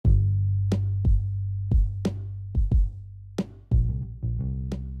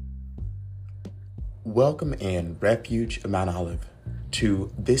Welcome in Refuge of Mount Olive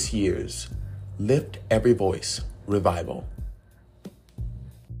to this year's Lift Every Voice Revival.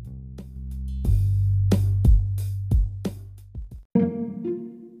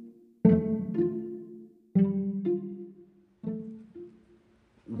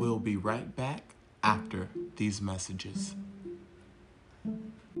 We'll be right back after these messages.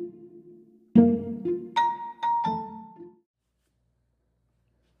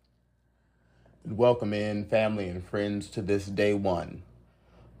 Welcome in, family and friends, to this day one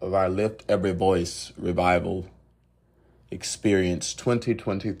of our Lift Every Voice Revival Experience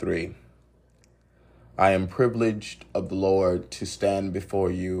 2023. I am privileged of the Lord to stand before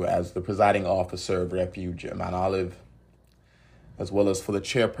you as the presiding officer of Refuge at Mount Olive, as well as for the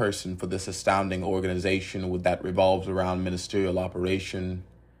chairperson for this astounding organization that revolves around ministerial operation,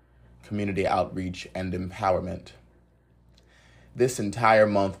 community outreach, and empowerment. This entire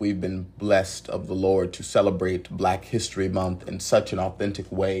month, we've been blessed of the Lord to celebrate Black History Month in such an authentic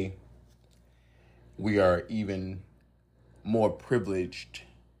way. We are even more privileged,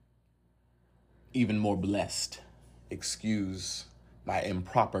 even more blessed. Excuse my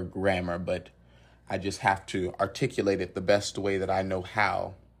improper grammar, but I just have to articulate it the best way that I know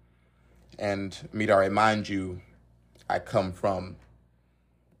how. And me to remind you, I come from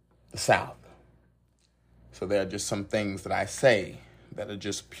the South. So there are just some things that I say that are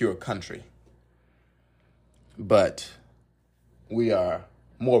just pure country. But we are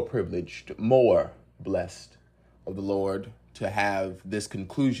more privileged, more blessed of the Lord to have this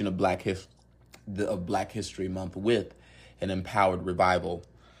conclusion of Black History Month with an empowered revival.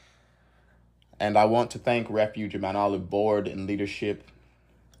 And I want to thank Refuge of Mount Olive Board and leadership,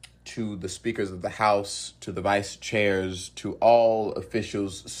 to the speakers of the House, to the vice chairs, to all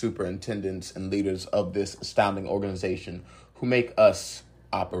officials, superintendents, and leaders of this astounding organization who make us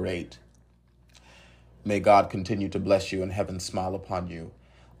operate. May God continue to bless you and heaven smile upon you.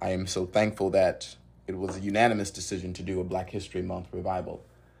 I am so thankful that it was a unanimous decision to do a Black History Month revival.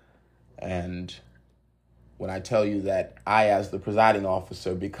 And when I tell you that I, as the presiding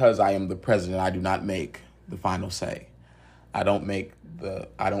officer, because I am the president, I do not make the final say. I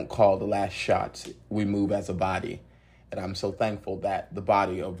don't call the last shots. We move as a body. And I'm so thankful that the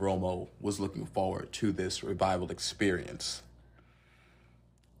body of Romo was looking forward to this revival experience.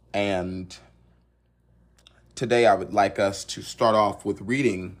 And today I would like us to start off with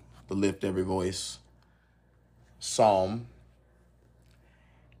reading the Lift Every Voice Psalm.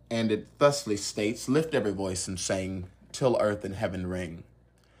 And it thusly states, "Lift every voice and sing, till earth and heaven ring.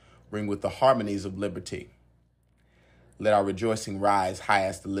 Ring with the harmonies of liberty. Let our rejoicing rise high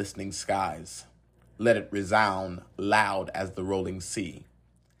as the listening skies. Let it resound loud as the rolling sea.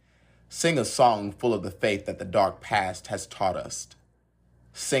 Sing a song full of the faith that the dark past has taught us.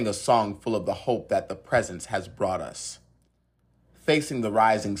 Sing a song full of the hope that the present has brought us. Facing the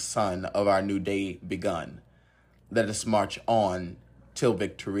rising sun of our new day begun, let us march on till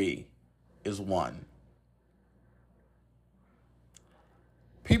victory is won."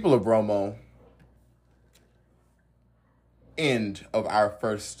 People of Romo, end of our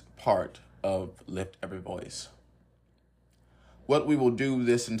first part of Lift Every Voice. What we will do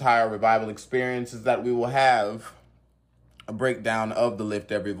this entire revival experience is that we will have a breakdown of the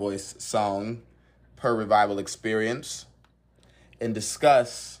Lift Every Voice song per revival experience and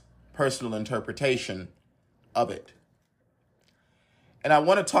discuss personal interpretation of it. And I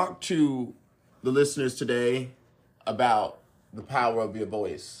want to talk to the listeners today about the power of your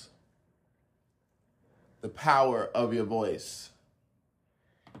voice. The power of your voice.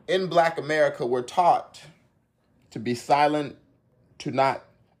 In Black America, we're taught to be silent, to not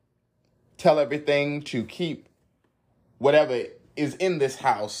tell everything, to keep whatever is in this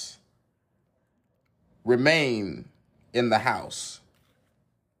house, remain in the house.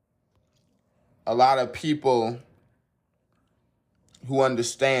 A lot of people who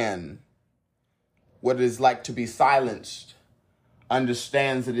understand what it is like to be silenced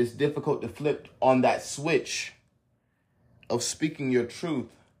understands that it's difficult to flip on that switch of speaking your truth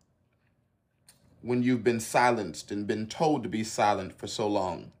when you've been silenced and been told to be silent for so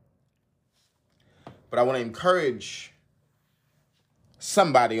long. But I want to encourage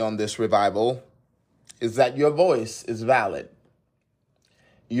somebody on this revival is that your voice is valid.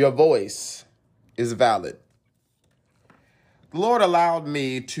 Your voice is valid. The Lord allowed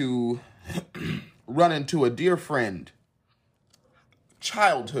me to run into a dear friend,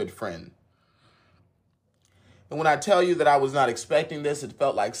 childhood friend. And when I tell you that I was not expecting this, it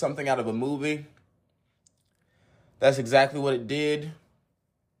felt like something out of a movie. That's exactly what it did.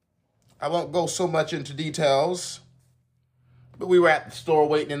 I won't go so much into details, But we were at the store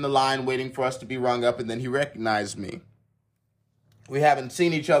waiting in the line, waiting for us to be rung up, and then he recognized me. We haven't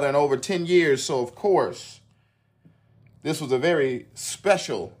seen each other in over 10 years, so of course, this was a very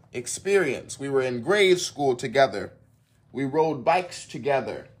special experience. We were in grade school together. We rode bikes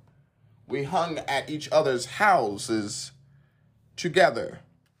together. We hung at each other's houses together.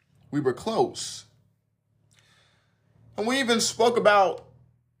 We were close. And we even spoke about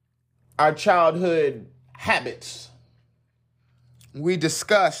our childhood habits. We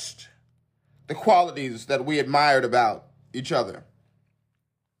discussed the qualities that we admired about each other.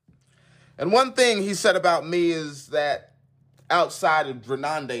 And one thing he said about me is that outside of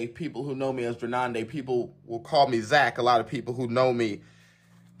Drenande, people who know me as Drenande, people will call me Zach. A lot of people who know me,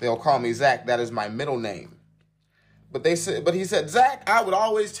 they'll call me Zach. That is my middle name. But he said, Zach, I would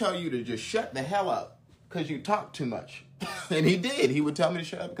always tell you to just shut the hell up because you talk too much. And he did. He would tell me to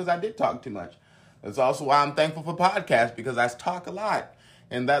shut up because I did talk too much. That's also why I'm thankful for podcasts, because I talk a lot.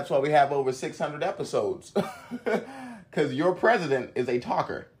 And that's why we have over 600 episodes. Because your president is a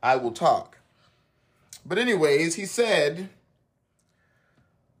talker. I will talk. But anyways, he said,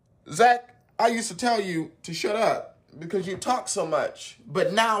 Zach, I used to tell you to shut up because you talk so much.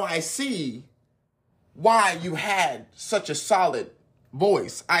 But now I see why you had such a solid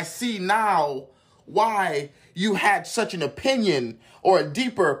voice. I see now why you had such an opinion or a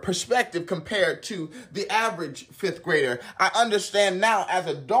deeper perspective compared to the average fifth grader. I understand now as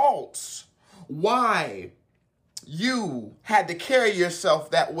adults why you had to carry yourself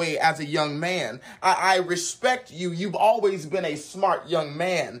that way as a young man. I respect you. You've always been a smart young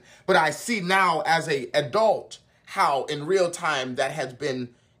man, but I see now as an adult how in real time that has been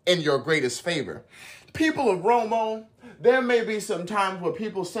in your greatest favor. People of Romo, there may be some times where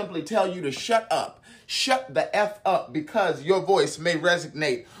people simply tell you to shut up. Shut the F up, because your voice may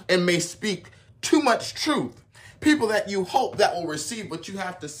resonate and may speak too much truth. People that you hope that will receive what you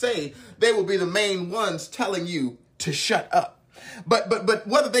have to say, they will be the main ones telling you to shut up. But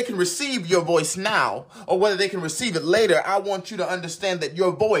whether they can receive your voice now or whether they can receive it later, I want you to understand that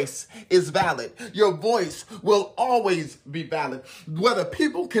your voice is valid. Your voice will always be valid. Whether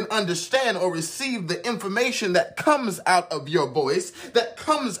people can understand or receive the information that comes out of your voice, that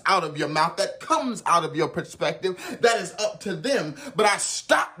comes out of your mouth, that comes out of your perspective, that is up to them. But I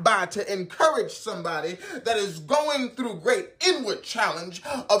stopped by to encourage somebody that is going through great inward challenge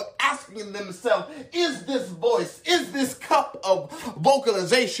of asking themselves, is this voice, is this cup of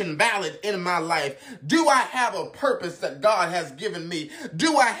vocalization valid in my life? Do I have a purpose that God has given me?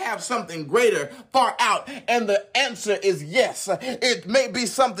 Do I have something greater far out? And the answer is yes. It may be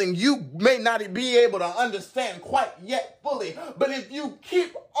something you may not be able to understand quite yet fully, but if you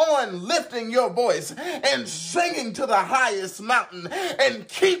keep on lifting your voice and singing to the highest mountain and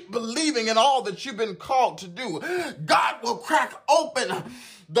keep believing in all that you've been called to do, God will crack open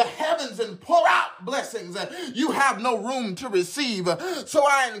the heavens and pour out blessings you have no room to receive. So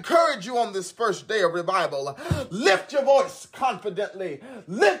I encourage you on this first day of revival, lift your voice confidently.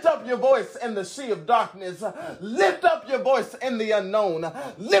 Lift up your voice in the sea of darkness. Lift up your voice in the unknown.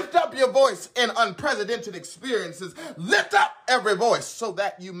 Lift up your voice in unprecedented experiences. Lift up every voice so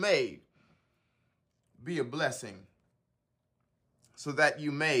that you may be a blessing, so that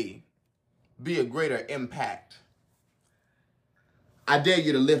you may be a greater impact. I dare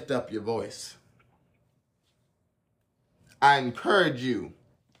you to lift up your voice. I encourage you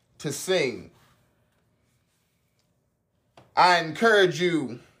to sing. I encourage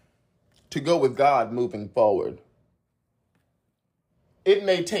you to go with God moving forward. It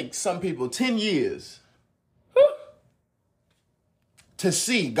may take some people 10 years to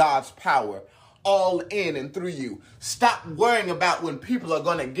see God's power all in and through you. Stop worrying about when people are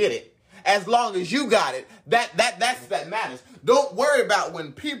going to get it. As long as you got it, that matters. Don't worry about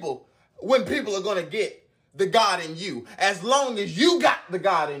when people are going to get the God in you. As long as you got the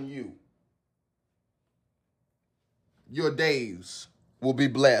God in you, your days will be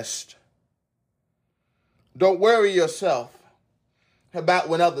blessed. Don't worry yourself about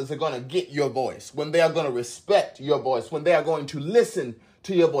when others are going to get your voice, when they are going to respect your voice, when they are going to listen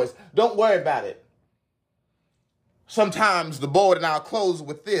to your voice. Don't worry about it. Sometimes the board, and I'll close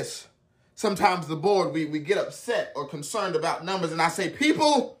with this, sometimes the board, we get upset or concerned about numbers, and I say,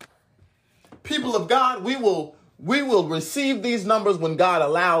 people of God, we will receive these numbers when God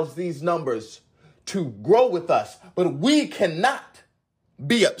allows these numbers to grow with us, but we cannot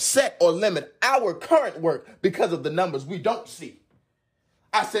be upset or limit our current work because of the numbers we don't see.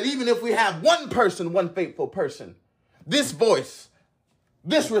 I said, even if we have one person, one faithful person, this voice,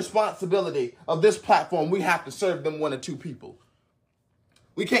 this responsibility of this platform, we have to serve them one or two people.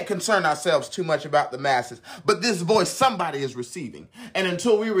 We can't concern ourselves too much about the masses. But this voice somebody is receiving. And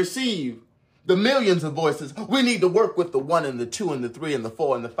until we receive the millions of voices, we need to work with the 1 and the 2 and the 3 and the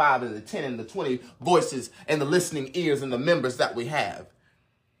 4 and the 5 and the 10 and the 20 voices and the listening ears and the members that we have.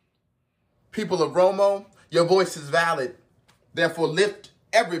 People of Romo, your voice is valid. Therefore, lift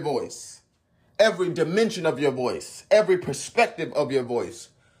every voice, every dimension of your voice, every perspective of your voice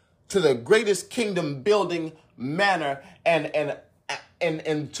to the greatest kingdom building manner and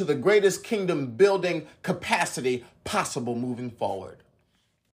to the greatest kingdom building capacity possible moving forward.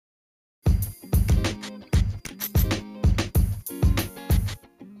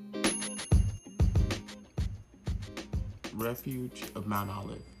 Refuge of Mount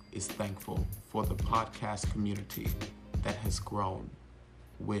Olive is thankful for the podcast community that has grown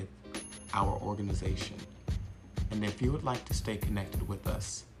with our organization. And if you would like to stay connected with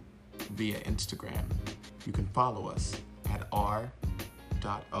us via Instagram, you can follow us at r.o.m.o_.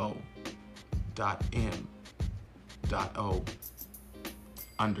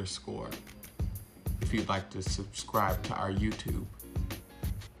 If you'd like to subscribe to our YouTube,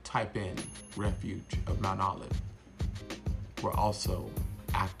 type in Refuge of Mount Olive. We're also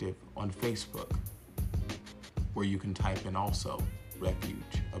active on Facebook, where you can type in also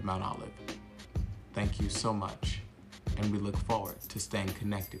Refuge of Mount Olive. Thank you so much, and we look forward to staying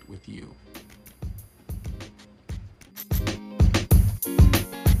connected with you.